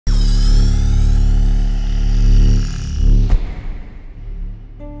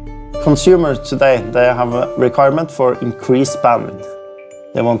Consumers today, they have a requirement for increased bandwidth.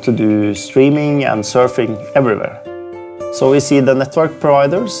 They want to do streaming and surfing everywhere. So we see the network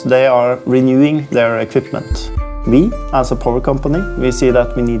providers, they are renewing their equipment. We, as a power company, we see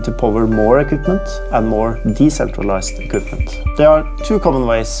that we need to power more equipment and more decentralized equipment. There are two common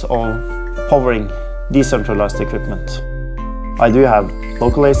ways of powering decentralized equipment. I do have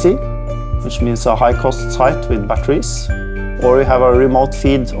local AC, which means a high-cost site with batteries, or you have a remote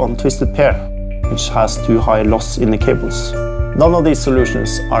feed on twisted pair, which has too high loss in the cables. None of these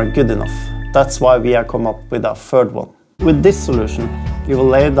solutions are good enough. That's why we have come up with a third one. With this solution, you will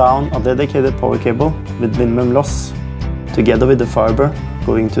lay down a dedicated power cable with minimum loss, together with the fiber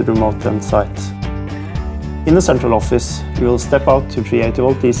going to the remote end site. In the central office, you will step out to 380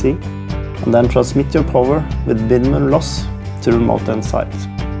 volt DC and then transmit your power with minimum loss to the remote end site,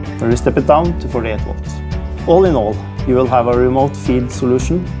 where you step it down to 48 volts. All in all, you will have a remote feed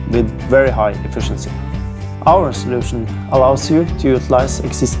solution with very high efficiency. Our solution allows you to utilize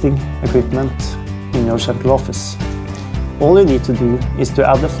existing equipment in your central office. All you need to do is to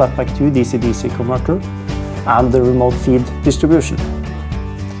add the flatback 2 DC-DC converter and the remote feed distribution.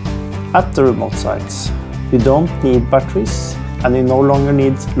 At the remote sites, you don't need batteries and you no longer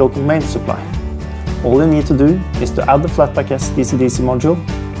need local main supply. All you need to do is to add the flatback S DC-DC module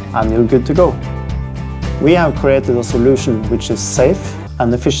and you're good to go. We have created a solution which is safe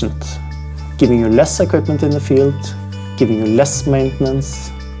and efficient, giving you less equipment in the field, giving you less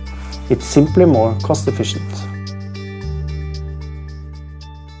maintenance. It's simply more cost efficient.